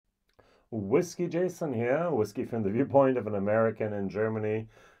WhiskyJason here, whiskey from the viewpoint of an American in Germany,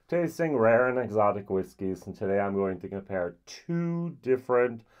 tasting rare and exotic whiskeys. And today I'm going to compare two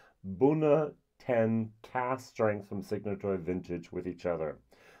different Bunna 10 cask strength from Signatory vintage with each other.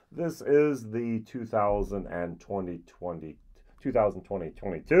 This is the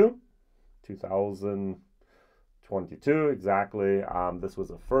 2022, exactly. This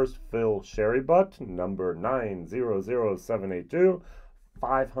was a first fill sherry butt, number 900782.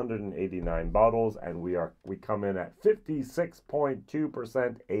 589 bottles, and we come in at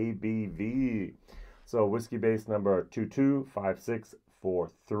 56.2% ABV. So Whiskybase number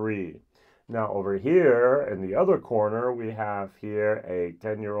 225643. Now over here in the other corner we have here a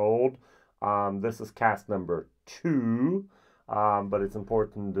 10-year-old. This is cask number 2. But it's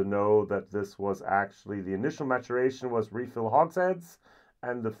important to know that this was actually, the initial maturation was refill hogsheads,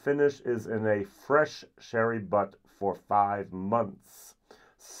 and the finish is in a fresh sherry butt for 5 months.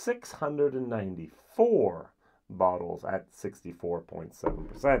 694 bottles at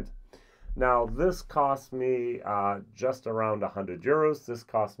 64.7%. Now this cost me just around 100 euros. This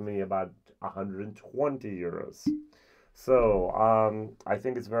cost me about 120 euros. So I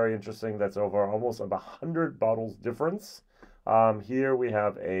think it's very interesting. That's over almost 100 bottles difference. Here we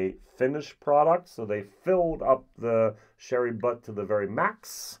have a finished product. So they filled up the sherry butt to the very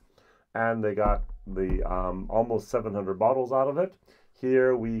max, and they got the almost 700 bottles out of it.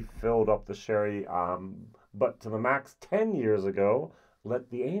 Here we filled up the sherry butt to the max 10 years ago. Let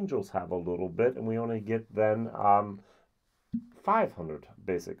the angels have a little bit, and we only get then 500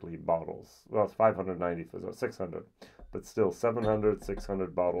 basically bottles. Well, it's 590 for 600, but still 700,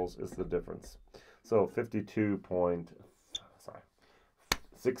 600 bottles is the difference. So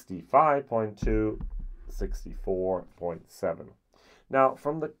 65.2, 64.7. Now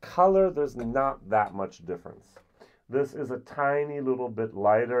from the color, there's not that much difference. This is a tiny little bit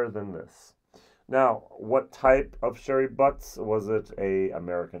lighter than this. Now, what type of sherry butts? Was it a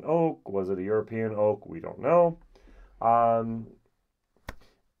American oak? Was it a European oak? We don't know. I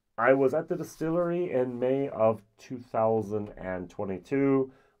was at the distillery in May of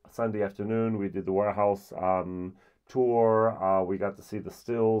 2022. Sunday afternoon, we did the warehouse tour. We got to see the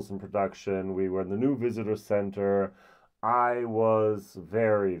stills in production. We were in the new visitor center. I was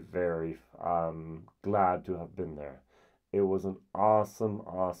very, very glad to have been there. It was an awesome,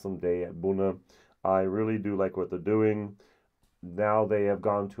 awesome day at Bunna. I really do like what they're doing. Now they have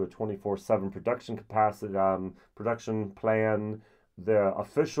gone to a 24/7 production capacity, production plan. The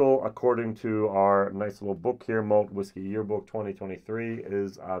official, according to our nice little book here, Malt Whiskey Yearbook 2023,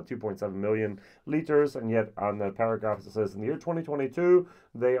 is 2.7 million liters. And yet on the paragraph it says in the year 2022,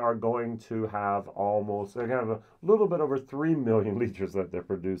 they are going to have almost, they're going to have a little bit over 3 million liters that they're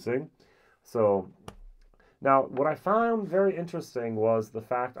producing. So now what I found very interesting was the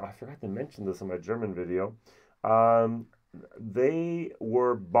fact, I forgot to mention this in my German video, they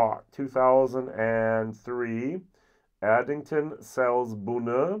were bought 2003. Addington sells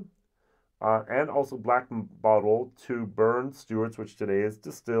Bunna and also Black Bottle to Burn Stewart's, which today is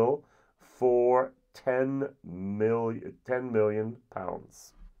Distill, for 10 million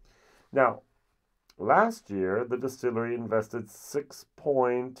pounds. Now, last year, the distillery invested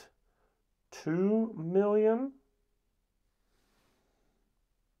 6.2 million.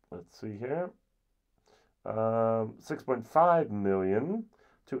 Let's see here. 6.5 million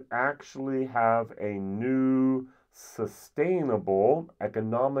to actually have a new sustainable,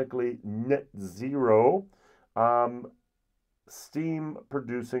 economically net zero steam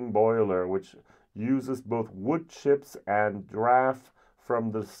producing boiler, which uses both wood chips and draft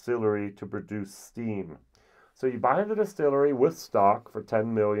from the distillery to produce steam. So you buy the distillery with stock for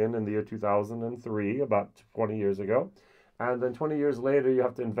 10 million in the year 2003, about 20 years ago. And then 20 years later, you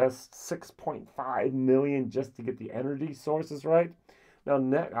have to invest 6.5 million just to get the energy sources right. Now,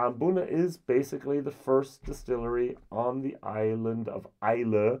 Bunna is basically the first distillery on the island of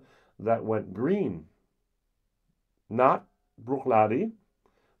Islay that went green. Not Bruichladdich,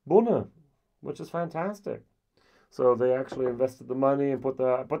 Bunna, which is fantastic. So they actually invested the money and put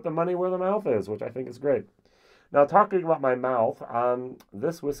the money where the mouth is, which I think is great. Now, talking about my mouth,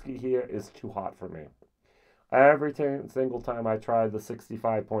 this whiskey here is too hot for me. Every single time I try the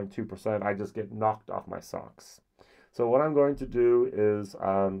 65.2%, I just get knocked off my socks. So what I'm going to do is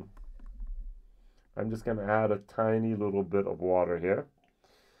I'm just going to add a tiny little bit of water here.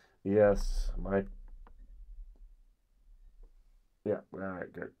 Yes, all right,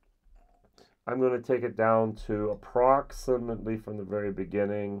 good. I'm going to take it down to approximately from the very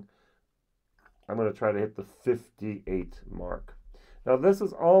beginning. I'm going to try to hit the 58 mark. Now this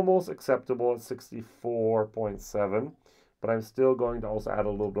is almost acceptable at 64.7, but I'm still going to also add a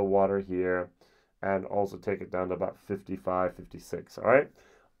little bit of water here and also take it down to about 55, 56. All right.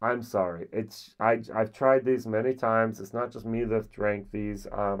 I'm sorry. I've tried these many times. It's not just me that drank these.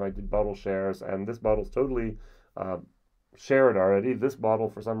 I did bottle shares, and this bottle's totally shared already. This bottle,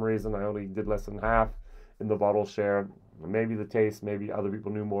 for some reason, I only did less than half in the bottle share. Maybe the taste, maybe other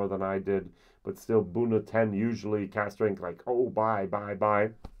people knew more than I did, but still, Bunna 10 usually cask drink like, oh, buy.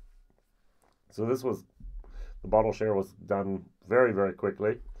 So this was, the bottle share was done very, very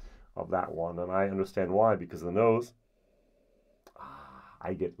quickly of that one, and I understand why, because the nose,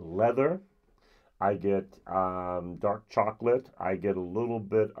 I get leather, I get dark chocolate, I get a little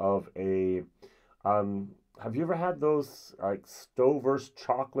bit of a, have you ever had those like Stover's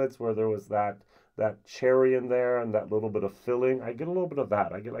chocolates where there was that cherry in there and that little bit of filling? I get a little bit of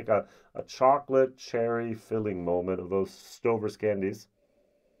that. I get like a chocolate cherry filling moment of those Stover's candies.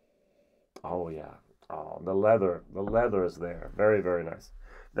 Oh yeah. Oh, the leather is there. Very, very nice.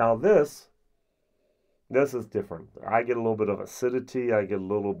 Now this is different. I get a little bit of acidity. I get a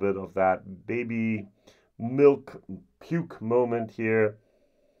little bit of that baby milk puke moment here.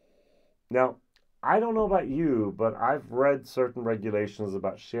 Now, I don't know about you, but I've read certain regulations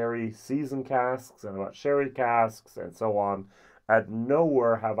about sherry season casks and about sherry casks and so on. And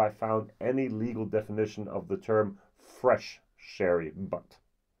nowhere have I found any legal definition of the term fresh sherry butt.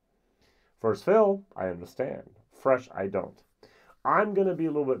 First fill, I understand. Fresh, I don't. I'm going to be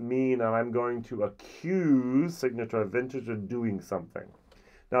a little bit mean, and I'm going to accuse Signatory Vintage of doing something.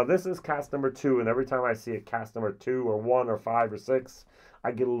 Now, this is cask number 2, and every time I see a cask number 2 or 1 or 5 or 6,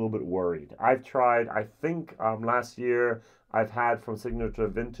 I get a little bit worried. I've tried, I think last year, I've had from Signatory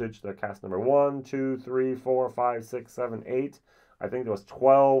Vintage their cask number 1, 2, 3, 4, 5, 6, 7, 8. I think there was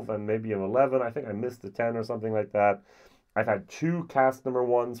 12 and maybe an 11. I think I missed the 10 or something like that. I've had 2 cask number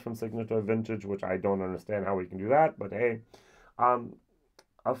 1s from Signatory Vintage, which I don't understand how we can do that, but hey.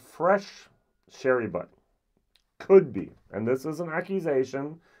 A fresh sherry butt could be, and this is an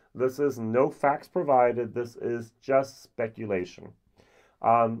accusation, this is no facts provided, this is just speculation.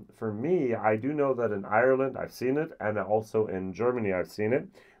 For me, I do know that in Ireland, I've seen it, and also in Germany, I've seen it,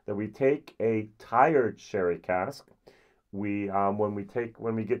 that we take a tired sherry cask. When we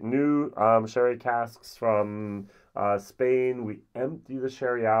get new sherry casks from Spain, we empty the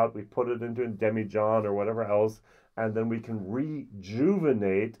sherry out, we put it into a demijohn or whatever else, and then we can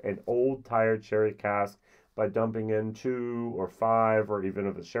rejuvenate an old tired sherry cask by dumping in 2 or 5, or even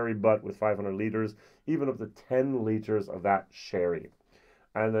if a sherry butt with 500 liters, even up to 10 liters of that sherry.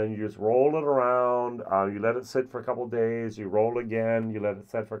 And then you just roll it around, you let it sit for a couple days, you roll again, you let it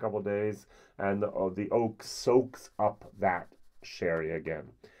sit for a couple days, and the oak soaks up that sherry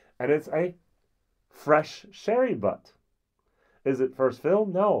again. And it's a fresh sherry butt. Is it first fill?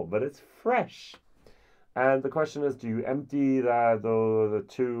 No, but it's fresh. And the question is, do you empty the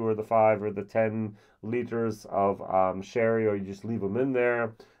 2 or the 5 or the 10 liters of sherry, or you just leave them in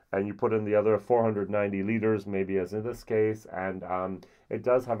there and you put in the other 490 liters, maybe as in this case, and it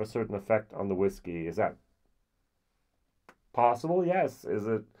does have a certain effect on the whiskey. Is that possible? Yes. Is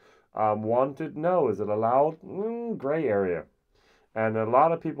it wanted? No. Is it allowed? Gray area. And a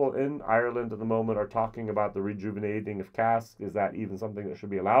lot of people in Ireland at the moment are talking about the rejuvenating of casks. Is that even something that should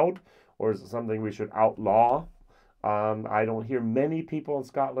be allowed? Or is it something we should outlaw? I don't hear many people in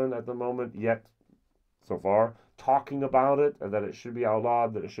Scotland at the moment yet, so far, talking about it, and that it should be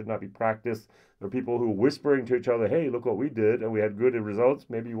outlawed, that it should not be practiced. There are people who are whispering to each other, hey, look what we did, and we had good results.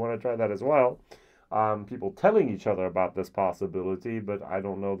 Maybe you want to try that as well. People telling each other about this possibility, but I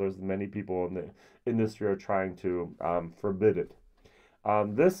don't know there's many people in the industry are trying to forbid it.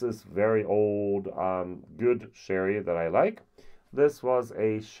 This is very old, good sherry that I like. This was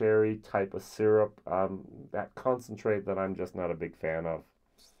a sherry type of syrup, that concentrate that I'm just not a big fan of.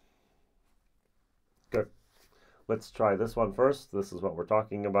 Good. Let's try this one first. This is what we're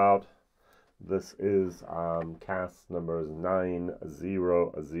talking about. This is cask numbers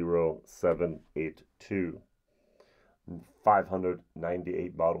 900782.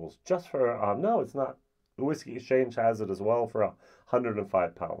 598 bottles just for, no, it's not. The Whiskey Exchange has it as well for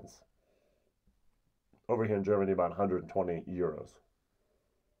 105 pounds. Over here in Germany, about 120 euros.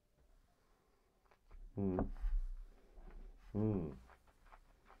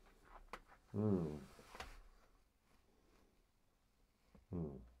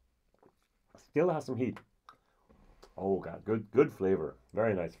 Still has some heat. Oh God, good flavor.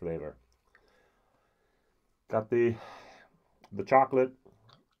 Very nice flavor. Got the chocolate.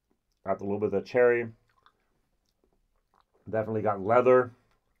 Got a little bit of the cherry. Definitely got leather.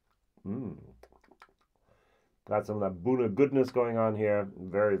 Got some of that Bunna goodness going on here.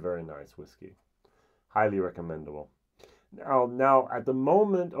 Very, very nice whiskey. Highly recommendable. Now, at the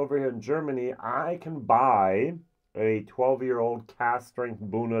moment over here in Germany, I can buy a 12-year-old cask strength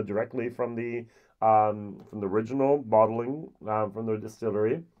Buna directly from the original bottling from the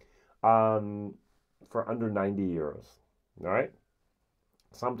distillery um, for under 90 euros. All right.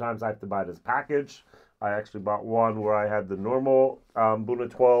 Sometimes I have to buy this package. I actually bought one where I had the normal Buna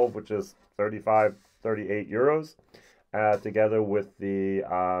 12, which is 35, 38 euros, together with the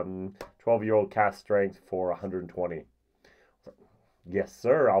 12-year-old cask strength for 120. Yes,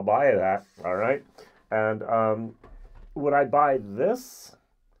 sir, I'll buy that. All right. And would I buy this,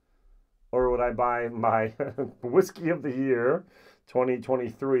 or would I buy my whiskey of the year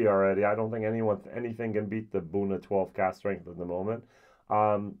 2023 already? I don't think anything can beat the Buna 12 cask strength at the moment.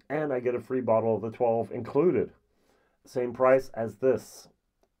 And I get a free bottle of the 12 included. Same price as this.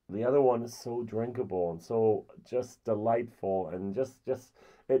 The other one is so drinkable and so just delightful, and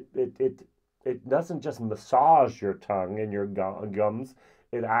it doesn't just massage your tongue and your gums.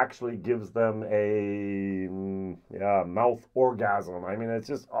 It actually gives them a mouth orgasm. I mean, it's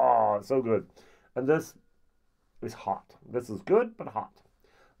just it's so good. And this is hot. This is good but hot.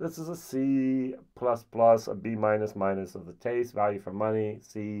 This is a C++, a B minus minus of the taste, value for money,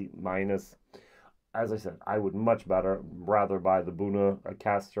 C minus. As I said, I would much rather buy the Buna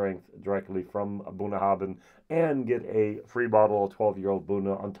cask strength directly from Bunnahabhain and get a free bottle of 12-year-old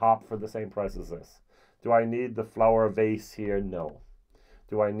Buna on top for the same price as this. Do I need the flower vase here? No.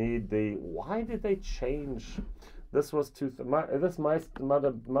 Do I need the? Why did they change? This was this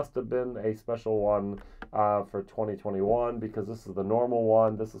must have been a special one for 2021, because this is the normal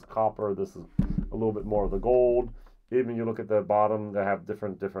one. This is copper. This is a little bit more of the gold. Even you look at the bottom, they have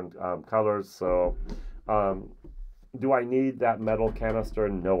different colors. So, do I need that metal canister?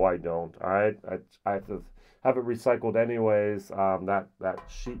 No, I don't. All right, I have to have it recycled anyways. That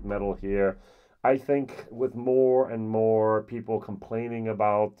sheet metal here. I think with more and more people complaining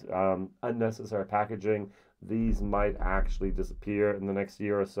about unnecessary packaging, these might actually disappear in the next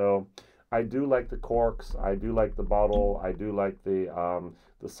year or so. I do like the corks. I do like the bottle. I do like the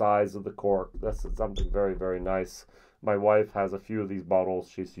size of the cork. This is something very, very nice. My wife has a few of these bottles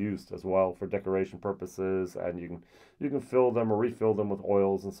she's used as well for decoration purposes, and you can fill them or refill them with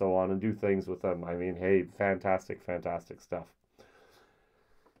oils and so on and do things with them. I mean, hey, fantastic, fantastic stuff.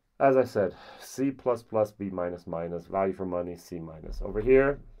 As I said, C++, B minus minus, value for money, C minus. Over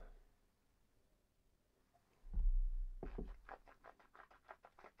here,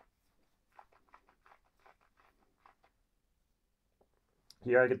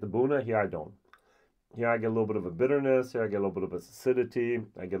 I get the Buna, here I don't. Here I get a little bit of a bitterness, here I get a little bit of acidity,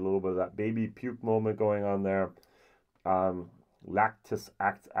 I get a little bit of that baby puke moment going on there. Lactic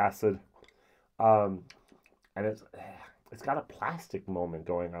acid. And it's got a plastic moment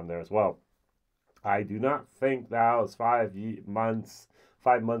going on there as well. I do not think that was 5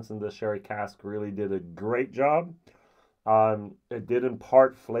 months in the sherry cask really did a great job. It did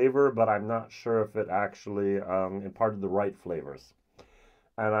impart flavor, but I'm not sure if it actually imparted the right flavors.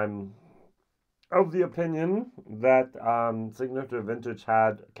 And I'm of the opinion that Signature Vintage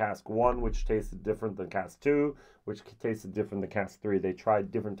had Cask 1, which tasted different than Cask 2, which tasted different than Cask 3. They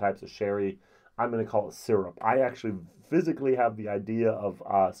tried different types of sherry. I'm going to call it syrup. I actually physically have the idea of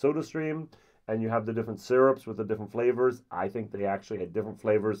SodaStream, and you have the different syrups with the different flavors. I think they actually had different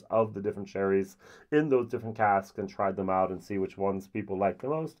flavors of the different sherries in those different casks and tried them out and see which ones people liked the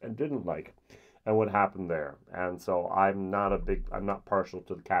most and didn't like, and what happened there. And so I'm not partial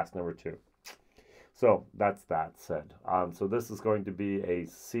to the cask number 2. So that's that said. So this is going to be a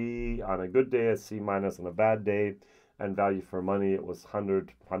C on a good day, a C minus on a bad day, and value for money, it was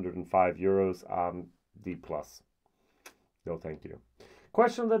 105 euros, D plus. No, thank you.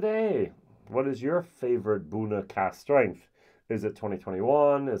 Question of the day. What is your favorite Buna cask strength? Is it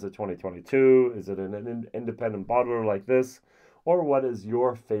 2021? Is it 2022? Is it an independent bottler like this? Or what is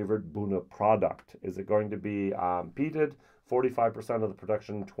your favorite Buna product? Is it going to be peated? 45% of the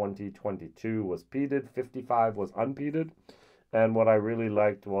production 2022 was peated, 55 was unpeated. And what I really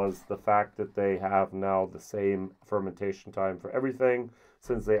liked was the fact that they have now the same fermentation time for everything.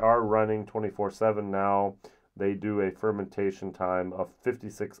 Since they are running 24/7 now, they do a fermentation time of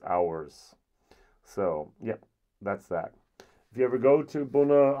 56 hours. So, yeah, that's that. If you ever go to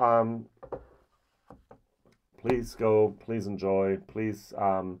Buna, please go, please enjoy, please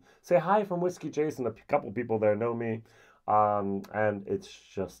say hi from WhiskyJason. A couple people there know me. And it's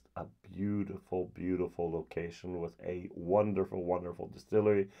just a beautiful, beautiful location with a wonderful, wonderful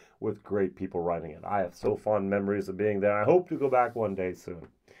distillery with great people running it. I have so fond memories of being there. I hope to go back one day soon.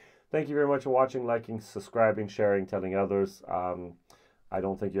 Thank you very much for watching, liking, subscribing, sharing, telling others. I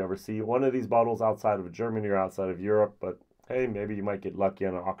don't think you ever see one of these bottles outside of Germany or outside of Europe, but hey, maybe you might get lucky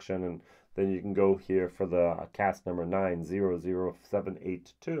on an auction, and then you can go here for the cask number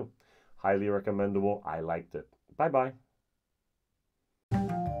 900782. Highly recommendable. I liked it. Bye-bye.